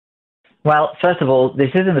Well, first of all,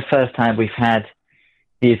 this isn't the first time we've had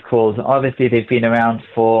these calls. Obviously, they've been around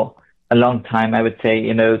for a long time. I would say,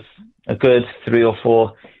 a good 3 or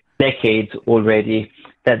 4 decades already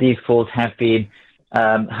that these calls have been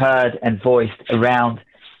heard and voiced around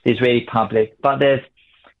the Israeli public. But there's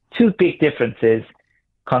two big differences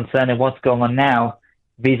concerning what's going on now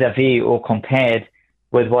vis-a-vis or compared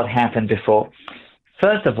with what happened before.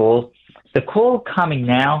 First of all, the call coming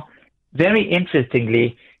now, very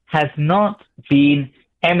interestingly, has not been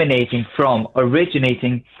originating from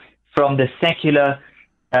the secular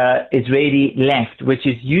Israeli left, which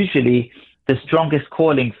is usually the strongest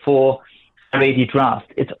calling for Haredi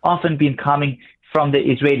draft. It's often been coming from the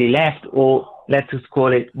Israeli left, or let's just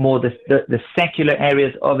call it more the secular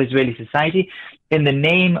areas of Israeli society, in the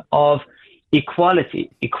name of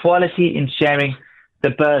equality in sharing the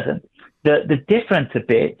burden. The difference a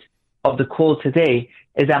bit of the call today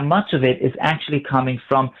is that much of it is actually coming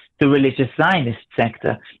from the religious Zionist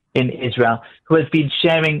sector in Israel, who has been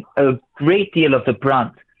sharing a great deal of the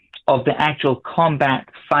brunt of the actual combat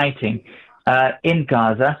fighting in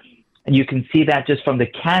Gaza. And you can see that just from the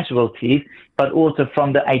casualties, but also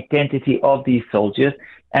from the identity of these soldiers.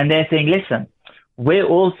 And they're saying, listen, we're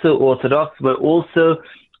also Orthodox, we're also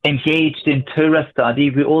engaged in Torah study,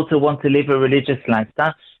 we also want to live a religious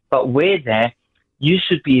lifestyle, but we're there, you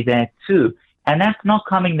should be there too. And that's not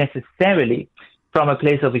coming necessarily from a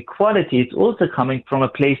place of equality, it's also coming from a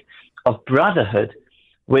place of brotherhood.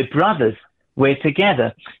 We're brothers, we're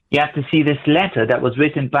together. You have to see this letter that was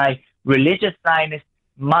written by religious Zionist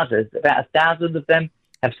mothers. About 1,000 of them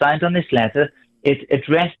have signed on this letter. It's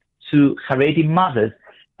addressed to Haredi mothers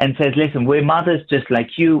and says, listen, we're mothers just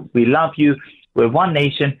like you, we love you, we're one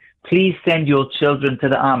nation, please send your children to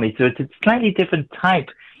the army. So it's a slightly different type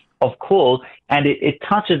of call, and it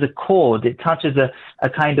touches a chord, it touches a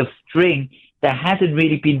kind of string that hasn't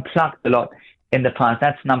really been plucked a lot in the past.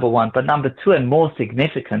 That's number one. But number two, and more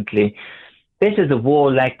significantly, this is a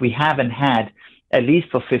war like we haven't had at least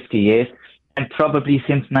for 50 years, and probably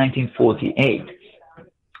since 1948.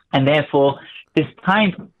 And therefore, this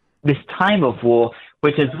time of war,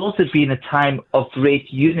 which has also been a time of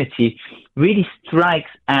great unity, really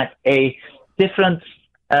strikes at a different,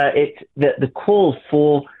 the call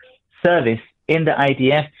for service in the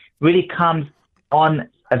IDF really comes on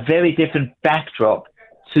a very different backdrop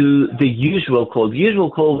to the usual call. The usual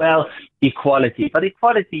call, well, equality. But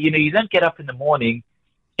equality, you don't get up in the morning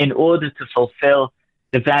in order to fulfill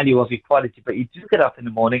the value of equality, but you do get up in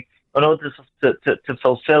the morning in order to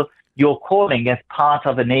fulfill your calling as part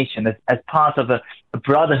of a nation, as part of a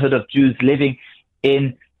brotherhood of Jews living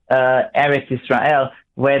in Eretz Israel,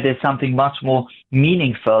 where there's something much more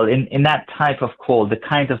meaningful in that type of call, the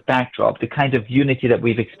kind of backdrop, the kind of unity that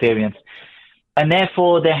we've experienced. And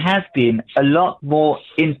therefore, there has been a lot more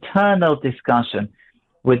internal discussion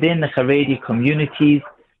within the Haredi communities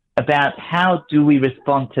about how do we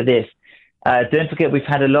respond to this. Don't forget, we've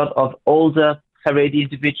had a lot of older Haredi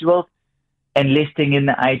individuals enlisting in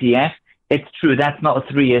the IDF. It's true, that's not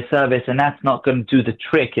a 3-year service, and that's not going to do the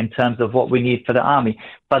trick in terms of what we need for the army.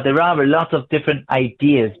 But there are a lot of different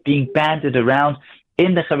ideas being banded around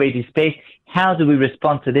in the Haredi space. How do we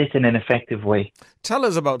respond to this in an effective way? Tell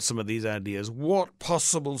us about some of these ideas. What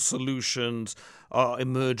possible solutions are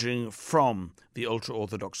emerging from the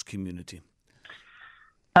ultra-Orthodox community?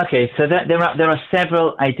 Okay, so there are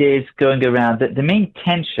several ideas going around. The main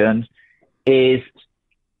tension is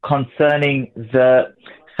concerning the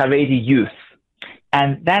Haredi youth.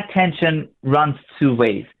 And that tension runs two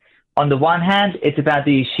ways. On the one hand, it's about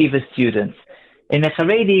the yeshiva students. In the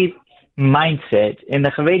Haredi mindset, in the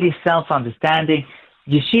Haredi self-understanding,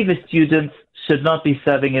 yeshiva students should not be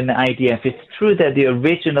serving in the IDF. It's true that the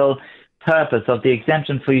original purpose of the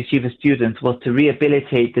exemption for yeshiva students was to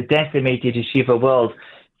rehabilitate the decimated yeshiva world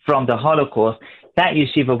from the Holocaust. That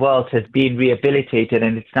yeshiva world has been rehabilitated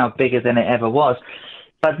and it's now bigger than it ever was.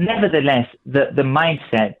 But nevertheless, the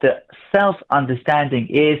mindset, the self-understanding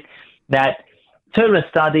is that Torah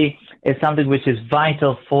study is something which is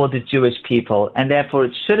vital for the Jewish people, and therefore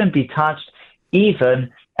it shouldn't be touched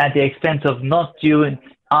even at the expense of not doing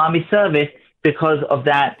army service because of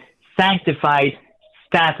that sanctified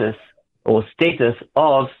status or status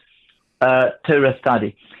of Torah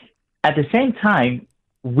study. At the same time,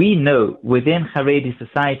 we know within Haredi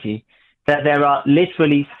society that there are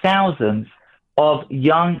literally thousands of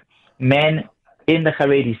young men in the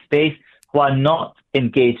Haredi space who are not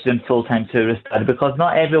engaged in full-time Torah study because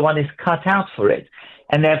not everyone is cut out for it.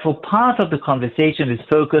 And therefore, part of the conversation is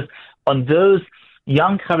focused on those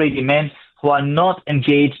young Haredi men who are not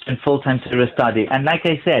engaged in full-time Torah study. And like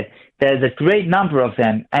I said, there's a great number of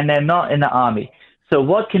them, and they're not in the army. So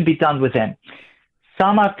what can be done with them?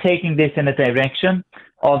 Some are taking this in a direction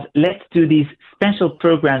of let's do these special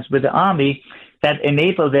programs with the army that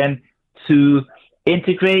enable them to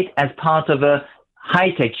integrate as part of a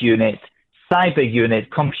high-tech unit, cyber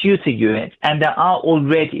unit, computer unit. And there are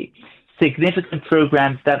already significant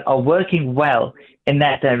programs that are working well in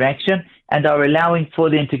that direction and are allowing for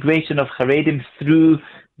the integration of Haredim through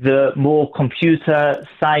the more computer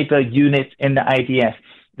cyber units in the IDF.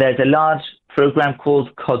 There's a large program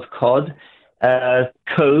called code,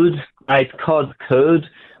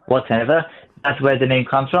 whatever. That's where the name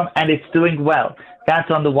comes from, and it's doing well.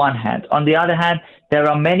 That's on the one hand. On the other hand, there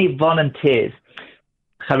are many volunteers,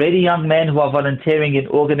 Haredi young men who are volunteering in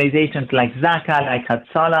organizations like Zaka, like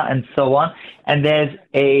Hatzalah, and so on. And there's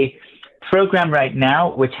a program right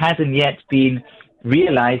now, which hasn't yet been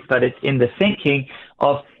realized, but it's in the thinking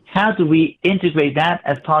of how do we integrate that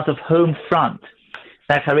as part of Home Front.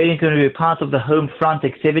 That Haredi is going to be part of the Home Front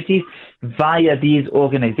activities via these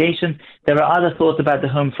organizations. There are other thoughts about the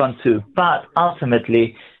Home Front too. But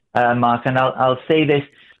ultimately, Mark, and I'll say this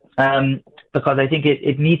because I think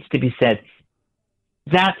it needs to be said,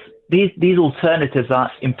 that these alternatives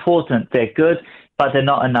are important, they're good, but they're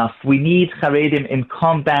not enough. We need Haredim in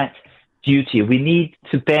combat duty. We need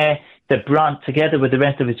to bear the brunt together with the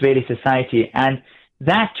rest of Israeli society. And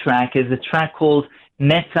that track is a track called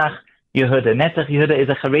Netzach Yehuda. Netzach Yehuda is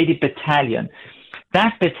a Haredi battalion.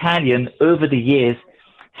 That battalion, over the years,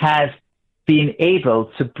 has been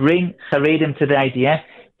able to bring Haredim to the IDF,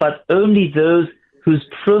 but only those whose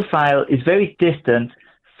profile is very distant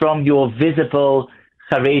from your visible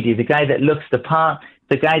Haredi, the guy that looks the part,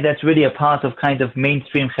 the guy that's really a part of kind of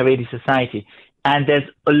mainstream Haredi society. And there's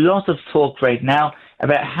a lot of talk right now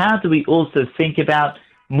about how do we also think about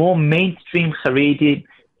more mainstream Haredi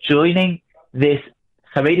joining this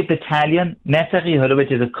Haredi battalion, Netzach Yehuda,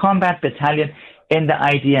 which is a combat battalion in the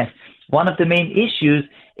IDF. One of the main issues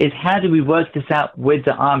is how do we work this out with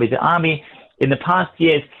the army? The army in the past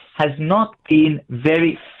years has not been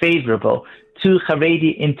very favorable to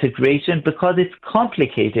Haredi integration because it's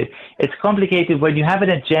complicated. It's complicated when you have an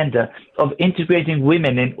agenda of integrating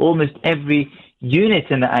women in almost every unit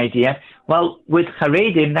in the IDF. Well, with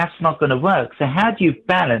Haredim, that's not going to work. So how do you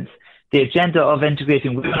balance the agenda of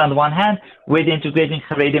integrating women on the one hand with integrating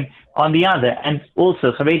Haredim on the other? And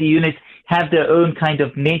also, Haredi units have their own kind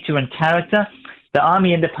of nature and character. The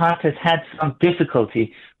army in the past has had some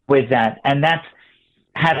difficulty with that, and that's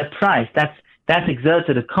had a price. That's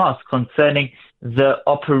exerted a cost concerning the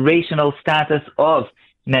operational status of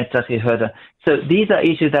Netzach Yehuda. So these are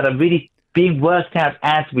issues that are really being worked out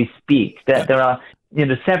as we speak. There are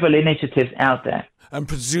several initiatives out there. And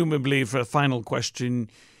presumably, for a final question,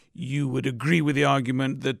 you would agree with the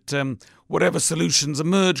argument that whatever solutions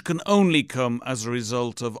emerge can only come as a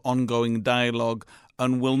result of ongoing dialogue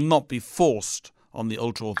and will not be forced on the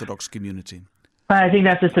ultra-Orthodox community. I think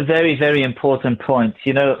that's just a very, very important point.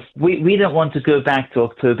 We don't want to go back to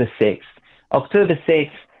October 6th. October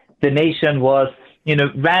 6th, the nation was,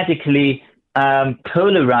 radically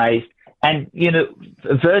polarized and,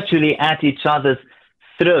 virtually at each other's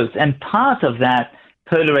throats. And part of that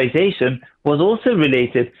polarization was also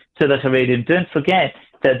related to the Haredim. Don't forget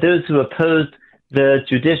that those who opposed the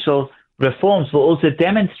judicial reforms were also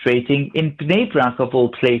demonstrating in Bnei Brak, of all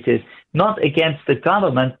places, not against the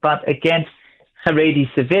government, but against Haredi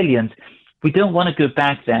civilians. We don't want to go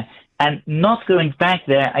back there. And not going back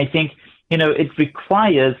there, I think, it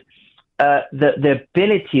requires the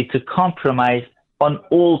ability to compromise on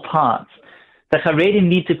all parts. The Haredi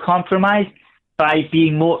need to compromise by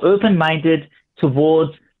being more open-minded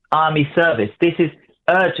towards army service. This is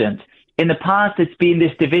urgent. In the past, it's been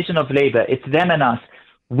this division of labor. It's them and us.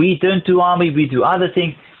 We don't do army, we do other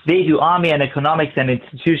things. They do army and economics and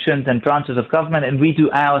institutions and branches of government, and we do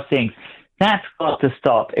our things. That's got to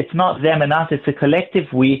stop. It's not them and us, it's a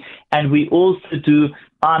collective we, and we also do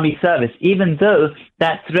army service, even though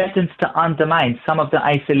that threatens to undermine some of the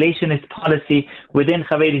isolationist policy within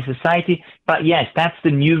Haredi society. But yes, that's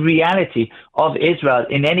the new reality of Israel.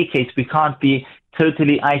 In any case, we can't be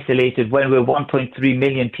totally isolated when we're 1.3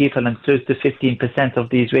 million people and close to 15% of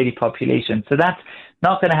the Israeli population. So that's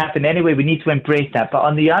not going to happen anyway. We need to embrace that. But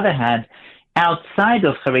on the other hand, outside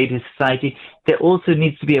of Haredi society, there also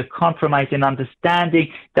needs to be a compromise in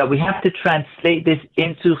understanding that we have to translate this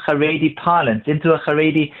into Haredi parlance, into a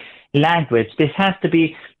Haredi language. This has to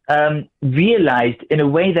be realized in a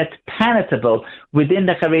way that's palatable within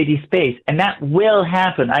the Haredi space. And that will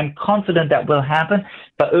happen. I'm confident that will happen,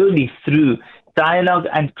 but only through dialogue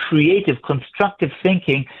and creative, constructive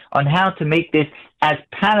thinking on how to make this as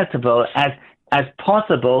palatable as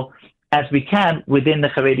possible as we can within the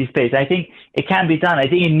Haredi space. I think it can be done. I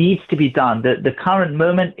think it needs to be done. The current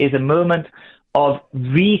moment is a moment of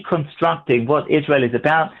reconstructing what Israel is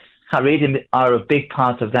about. Haredim are a big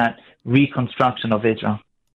part of that reconstruction of Israel.